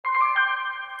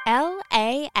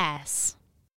LAS.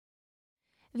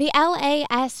 The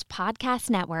LAS Podcast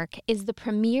Network is the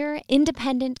premier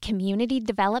independent community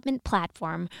development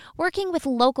platform working with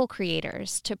local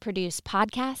creators to produce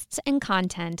podcasts and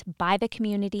content by the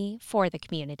community for the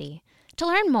community. To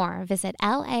learn more, visit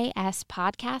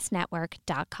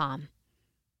laspodcastnetwork.com.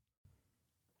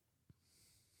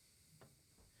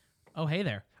 Oh, hey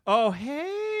there. Oh,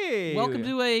 hey! Welcome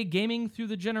to a Gaming Through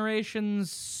the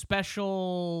Generations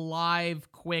special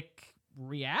live quick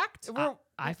react.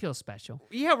 I feel special.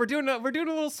 Yeah, we're doing a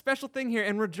little special thing here,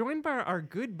 and we're joined by our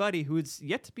good buddy who is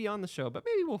yet to be on the show, but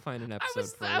maybe we'll find an episode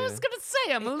for you. I was gonna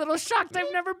say I'm a little shocked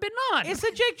I've never been on. It's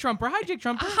a Jake Truemper. Hi, Jake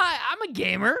Truemper. Hi, I'm a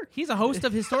gamer. He's a host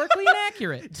of Historically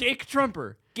Inaccurate. Jake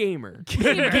Truemper, gamer.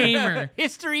 Gamer.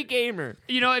 History gamer.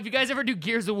 You know, if you guys ever do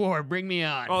Gears of War, bring me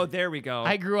on. Oh, there we go.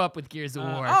 I grew up with Gears of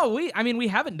War. We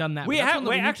haven't done that. we but that's one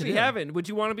that actually need to do. haven't. Would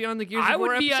you want to be on the Gears I of War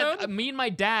would be episode? me and my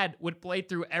dad would play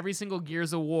through every single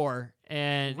Gears of War,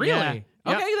 and Really? yeah.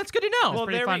 Okay, Yep. that's good to know. Well,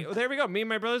 pretty fun. there we go. Me and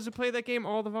my brothers would play that game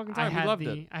all the fucking time. We loved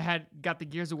it. I got the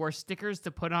Gears of War stickers to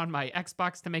put on my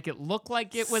Xbox to make it look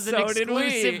like it was an So did we.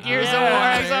 exclusive Gears of Yeah, War,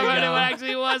 there so you but it go.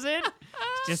 actually wasn't.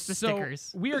 It's just the So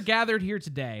stickers. we are gathered here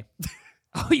today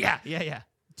Oh yeah.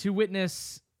 to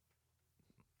witness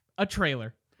a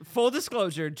trailer. Full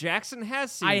disclosure, Jackson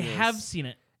has seen I this, have seen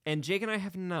it, and Jake and I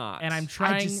have not. and I'm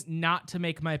trying not to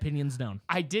make my opinions known.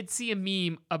 I did see a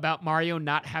meme about Mario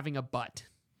not having a butt.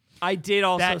 I did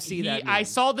also see that. I meme.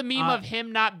 saw the meme of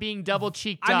him not being double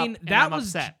cheeked up. I mean, and that I'm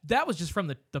was upset. that was just from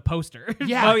the poster.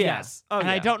 Yeah. Oh, yeah. Yes. Oh, and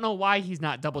yeah. I don't know why he's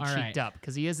not double All cheeked right. up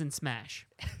because he is in Smash.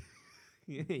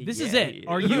 This is it.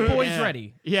 Are you boys Yeah.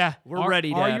 ready? Yeah, We're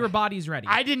ready, Are Dad. your bodies ready?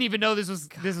 I didn't even know this was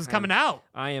coming out.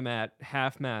 I am at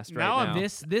half-mast Now right I'm now.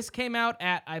 This came out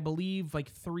at, I believe,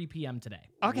 like 3 p.m. today.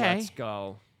 Okay. Let's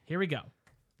go. Here we go.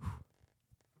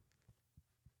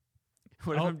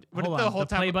 What Oh, if hold the on. whole The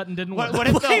time? play button didn't What, work. what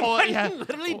if the Play whole button yeah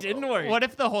literally didn't work. What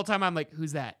if the whole time I'm like,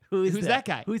 who's that? Who's that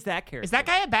guy? Who's that character? Is that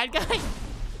guy a bad guy?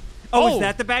 Oh, Oh. is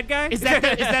that the bad guy? Is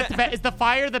the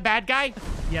fire the bad guy?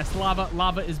 Yes,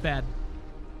 lava is bad.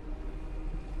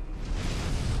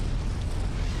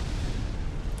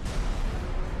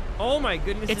 Oh my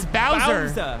goodness! It's Bowser.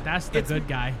 That's the good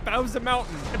guy. Bowser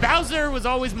Mountain. Bowser was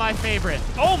always my favorite.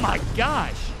 Oh my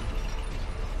gosh.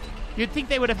 You'd think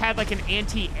they would have had like an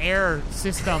anti-air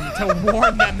system to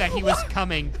warn them that he was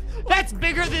coming. That's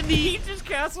bigger than the Peach's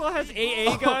Castle has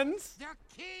AA guns. The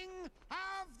king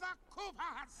of the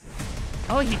Koopas.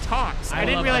 Oh, he talks. I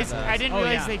didn't love realize. that. I didn't Oh,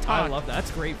 realize yeah. they I talk. love that.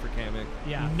 That's great for Kamek.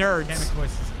 Yeah. Nerds. Kamek's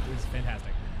voice is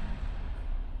fantastic.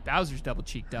 Bowser's double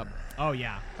cheeked up. Oh,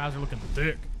 yeah. Bowser looking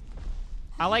thick.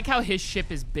 I like how his ship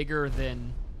is bigger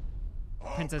than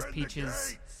Princess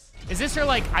Peach's. Is this her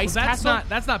like ice castle?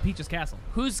 That's not Peach's castle.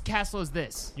 Whose castle is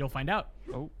this? You'll find out.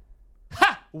 Oh,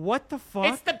 Ha! what the fuck?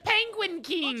 It's the Penguin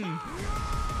King.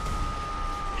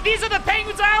 These are the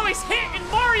penguins I always hit in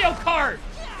Mario Kart.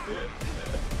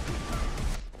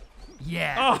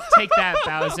 Yeah, take that,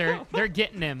 Bowser. They're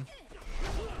getting him.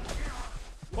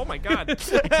 Oh my god!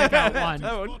 Took out one.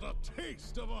 Oh, For the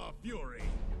taste of our fury,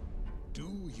 do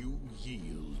you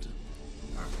yield?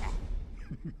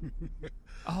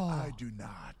 I do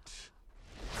not.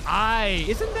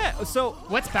 isn't that so?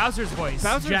 What's Bowser's voice?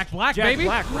 Bowser's Jack Black, Jack baby.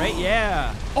 Black, right?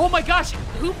 Yeah. Oh my gosh!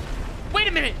 Who? Wait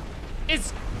a minute.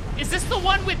 Is this the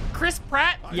one with Chris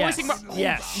Pratt Yes. voicing?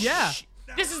 Yes. Yeah.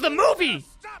 This is the movie.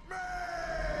 Stop me!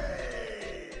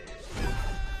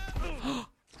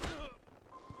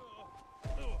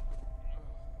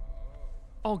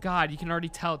 Oh God! You can already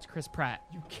tell it's Chris Pratt.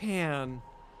 You can.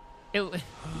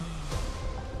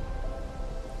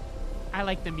 I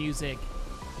like the music.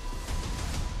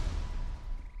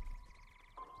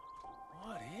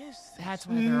 What is this? That's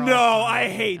why they're all No, funny. I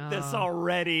hate this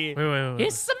already. Wait.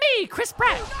 It's me, Chris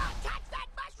Pratt. Touch that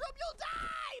mushroom, you'll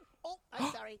die! Oh,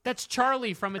 I'm sorry. That's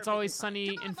Charlie from It's Always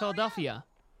Sunny in Philadelphia.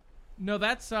 No,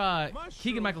 that's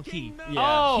Keegan-Michael Key. Yeah.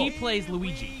 Oh. He plays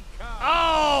Luigi.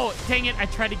 Oh, dang it! I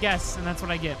tried to guess, and that's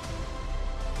what I get.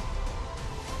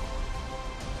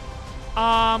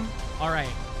 All right.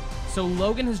 So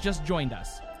Logan has just joined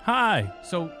us. Hi.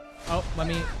 So, let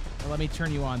me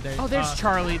turn you on. There. Oh, there's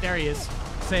Charlie. There he is.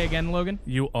 Say again, Logan.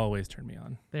 You always turn me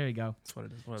on. There you go. That's what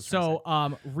it is. What I was trying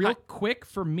to So, real quick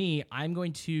for me, I'm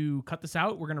going to cut this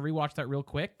out. We're going to rewatch that real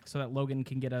quick so that Logan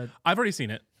can get a. say. I've already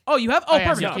seen it. Oh, you have? Oh, yeah,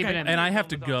 perfect. so keep it Okay. in. And I have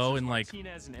to go in like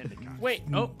Wait.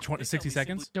 60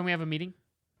 seconds. Don't we have a meeting?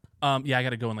 Yeah, I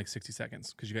got to go in like 60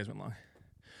 seconds because you guys went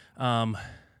long.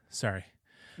 Sorry.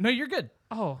 No, you're good.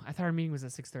 Oh, I thought our meeting was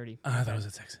at 6:30. I thought it was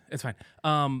at 6. It's fine.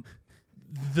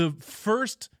 The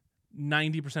first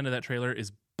 90% of that trailer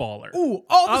is baller. Ooh,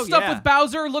 all the Oh, stuff yeah. with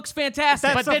Bowser looks fantastic.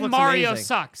 That But stuff then looks Mario amazing.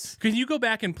 sucks. Can you go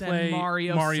back and Then play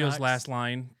Mario Mario's sucks. last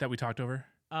line that we talked over?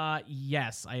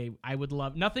 Yes, I would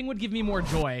love. Nothing would give me more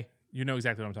joy. You know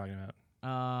exactly what I'm talking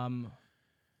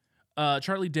about.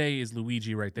 Charlie Day is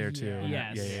Luigi right there too.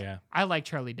 Yes. Yeah. I like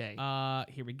Charlie Day.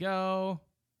 Here we go.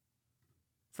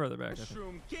 Further back. I think.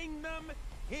 Mushroom Kingdom,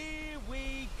 here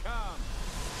we come.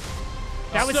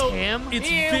 That was So, him? It's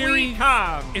Here very we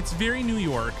come. It's very New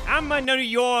York. I'm a New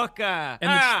Yorker.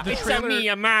 And the it's trailer- a me,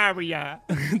 a Mario.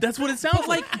 That's what it sounds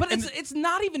like. But it's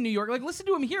not even New York. Like, listen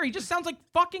to him here. He just sounds like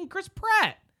fucking Chris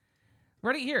Pratt.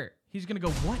 Right here. He's gonna go,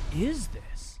 what is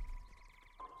this?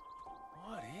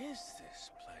 What is this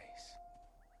place?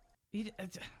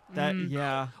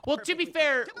 Yeah. Well, to be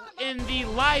fair, in the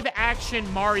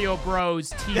live-action Mario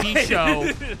Bros. TV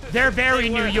show, they're very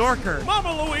New Yorker.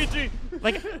 Mama Luigi.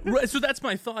 Like, Right, so that's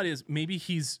my thought is maybe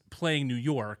he's playing New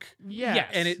York. yeah. Yes.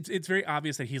 And it's very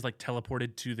obvious that he's like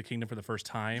teleported to the kingdom for the first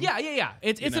time. Yeah.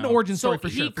 It's an know. origin So story for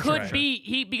sure. he for could sure.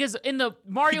 be because in the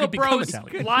Mario could become Bros.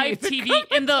 Italian. live TV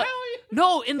in the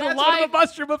That's one of the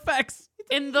mushroom effects.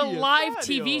 in the live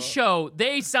TV show,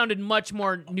 they sounded much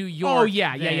more New York. Oh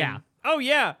yeah. than- Oh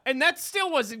yeah, and that still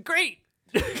wasn't great.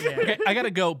 Okay, I gotta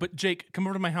go, but Jake, come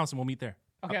over to my house and we'll meet there.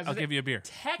 Okay, I'll give you a beer.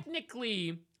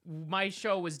 Technically, my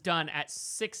show was done at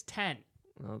 6:10.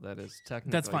 Oh, that is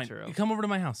technically That's fine. true. You come over to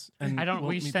my house and I don't. We'll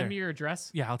Will you meet send there. me your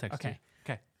address? Yeah, I'll text Okay.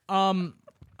 you. Okay.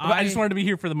 But I just wanted to be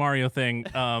here for the Mario thing.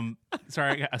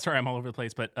 Sorry, I'm all over the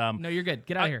place, but No, you're good.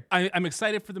 Get out of here. I'm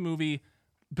excited for the movie.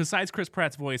 Besides Chris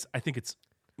Pratt's voice, I think it's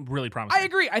really promising. I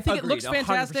agree. I think it Agreed, looks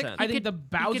fantastic. 100%. I think the He could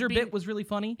Bowser be- bit was really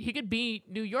funny. He could be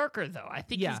New Yorker though. I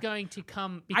think Yeah. he's going to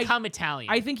become Italian.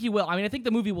 I think he will. I mean, I think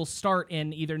the movie will start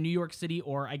in either New York City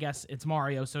or I guess it's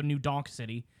Mario, so New Donk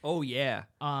City. Oh yeah.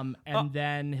 And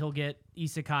then he'll get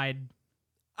isekai'd.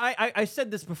 I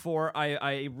said this before.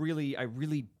 I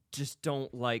really just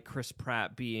don't like Chris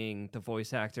Pratt being the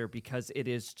voice actor because it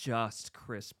is just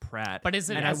Chris Pratt. But is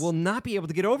it and as- I will not be able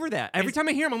to get over that. Every time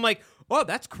I hear him, I'm like, oh,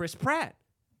 that's Chris Pratt.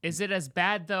 Is it as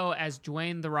bad though as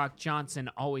Dwayne the Rock Johnson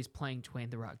always playing Dwayne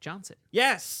the Rock Johnson?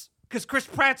 Yes, because Chris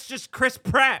Pratt's just Chris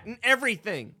Pratt and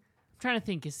everything. I'm trying to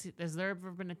think. Has there ever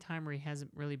been a time where he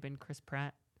hasn't really been Chris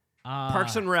Pratt?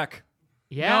 Parks and Rec.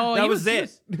 Yeah. No, that he was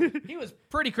it. He was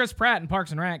pretty Chris Pratt in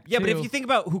Parks and Rec. Yeah, but if too. you think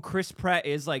about who Chris Pratt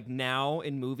is like now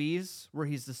in movies, where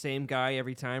he's the same guy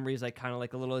every time, where he's like kind of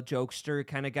like a little jokester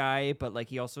kind of guy, but like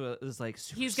he also is like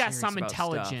super He's got serious some about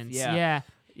stuff. intelligence. Yeah.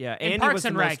 In Andy Parks was the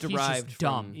and most Rec, he's just derived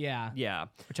dumb. from- Yeah. Yeah.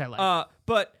 Which I like.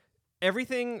 But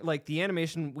everything like the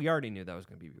animation, we already knew that was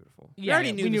going to be beautiful. Yeah,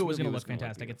 we knew this it was movie going to look gonna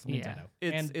fantastic. It's beautiful. Nintendo. Yeah.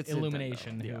 And It's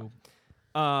Illumination. Nintendo,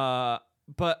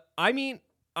 Who, But I mean,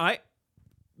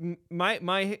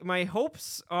 my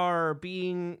hopes are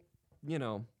being,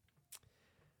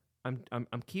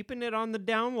 I'm keeping it on the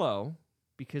down low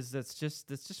because that's just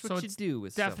So what you it's do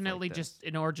with stuff like Definitely this. just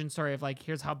an origin story of like,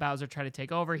 here's how Bowser tried to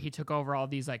take over. He took over all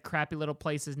these like crappy little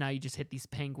places. Now you just hit these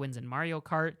penguins in Mario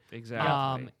Kart.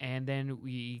 Exactly. And then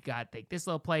we got like this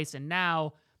little place, and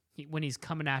now when he's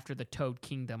coming after the Toad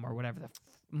Kingdom or whatever, the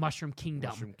Mushroom Kingdom.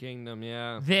 Mushroom Kingdom,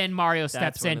 yeah. Then Mario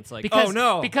steps when in it's like, because, oh,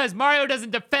 no. because Mario doesn't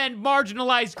defend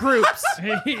marginalized groups.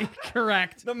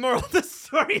 correct. The moral of the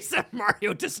story is that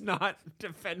Mario does not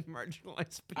defend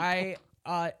marginalized people.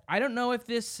 I don't know if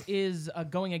this is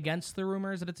going against the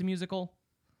rumors that it's a musical.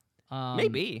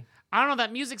 Maybe. I don't know.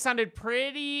 That music sounded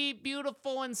pretty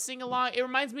beautiful and sing along. It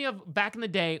reminds me of back in the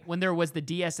day when there was the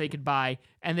DS they could buy,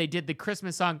 and they did the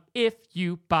Christmas song. If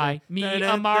you buy me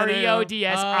a Mario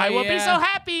DS, I will be so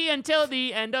happy until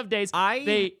the end of days.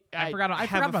 I forgot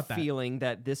have about a that. feeling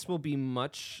that this will be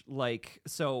much like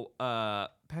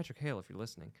Patrick Hale, if you're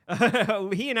listening.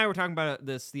 He and I were talking about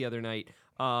this the other night.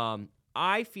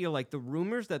 I feel like the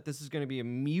rumors that this is going to be a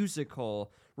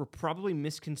musical were probably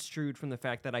misconstrued from the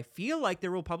fact that I feel like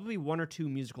there will probably be one or two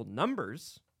musical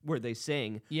numbers where they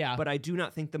sing. Yeah. But I do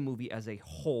not think the movie as a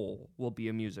whole will be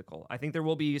a musical. I think there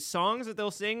will be songs that they'll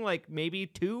sing, like maybe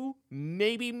two,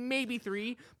 maybe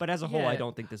three. But as a whole, I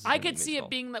don't think this is I gonna be could see musical. it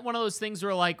being one of those things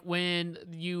where, like, when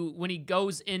he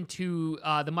goes into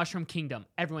the Mushroom Kingdom,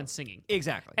 everyone's singing.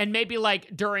 Exactly. And maybe like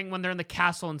when they're in the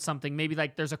castle and something, maybe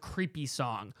like there's a creepy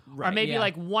song, or Right, maybe yeah.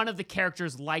 like one of the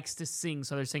characters likes to sing,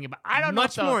 so they're singing. But I don't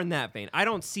Much know. more in that vein. I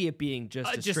don't see it being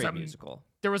just a just straight a- musical.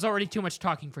 There was already too much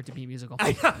talking for it to be a musical.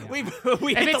 we hit the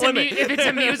If limit. it's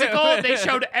a musical, they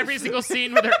showed every single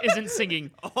scene where there isn't singing.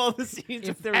 all the scenes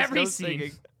if there was every no scene.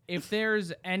 singing. If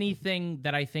there's anything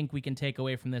that I think we can take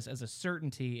away from this as a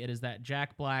certainty, it is that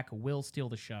Jack Black will steal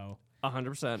the show.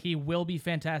 100%. He will be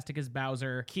fantastic as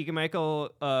Bowser. Keegan-Michael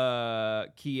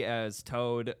Key as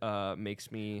Toad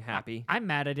makes me happy. I'm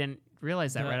mad I didn't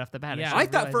realize that right off the bat. yeah. I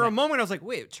thought for a moment, I was like,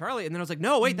 wait, Charlie. And then I was like,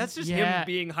 no, wait, that's just him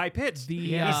being high-pitched.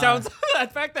 He sounds, the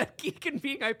fact that Keegan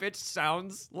being high-pitched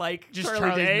sounds like just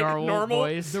Charlie Day, normal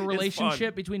voice. The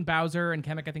relationship between Bowser and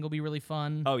Kamek, I think, will be really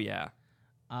fun. Oh, yeah.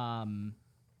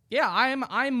 Yeah,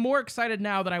 I'm more excited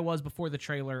now than I was before the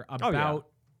trailer about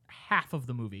half of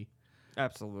the movie.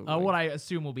 Absolutely. What I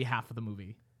assume will be half of the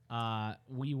movie.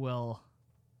 We will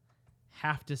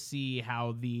have to see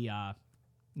how the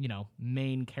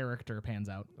main character pans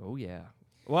out. Oh, yeah.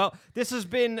 Well, this has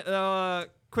been a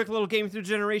quick little Game Through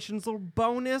Generations little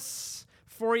bonus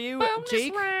for you, Bonus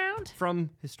Jake, round. From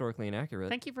Historically Inaccurate.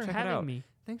 Thank you for Check it having out. me.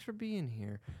 Thanks for being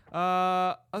here.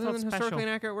 Other than Felt special. Historically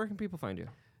Inaccurate, where can people find you?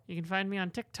 You can find me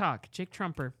on TikTok, Jake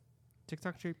Truemper.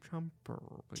 TikTok, Jake Truemper.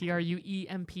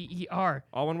 Truemper.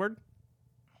 All one word?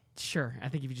 Sure. I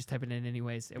think if you just type it in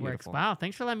anyways, it works. Beautiful. Wow.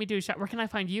 Thanks for letting me do a shot. Where can I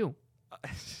find you?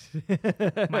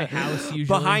 My house, usually.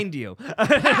 Behind you.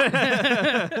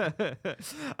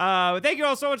 Thank you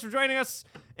all so much for joining us,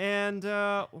 and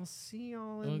we'll see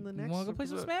y'all in the next. You want to go play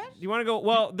some episode. Smash? You want to go?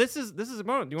 Well, this is a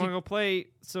moment. Do you want to go play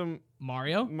some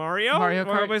Mario? Mario? Mario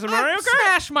Wanna Kart? play some Mario Kart?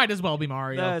 Smash might as well be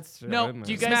Mario. That's true. No,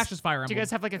 Do you guys- Smash is Fire Emblem. Do you guys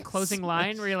have like a closing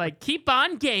line where you're like, keep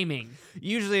on gaming?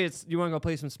 Usually it's you want to go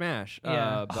play some Smash.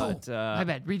 Yeah. But My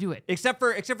bad. Redo it. except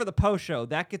for the post show,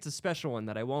 that gets a special one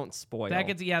that I won't spoil. That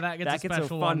gets a special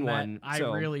fun one. one, That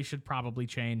so- I really should probably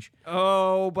change.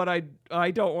 Oh, but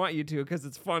I don't want you to because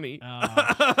it's funny. Want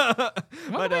to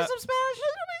play But, some Smash?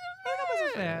 Let's go play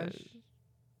some Smash.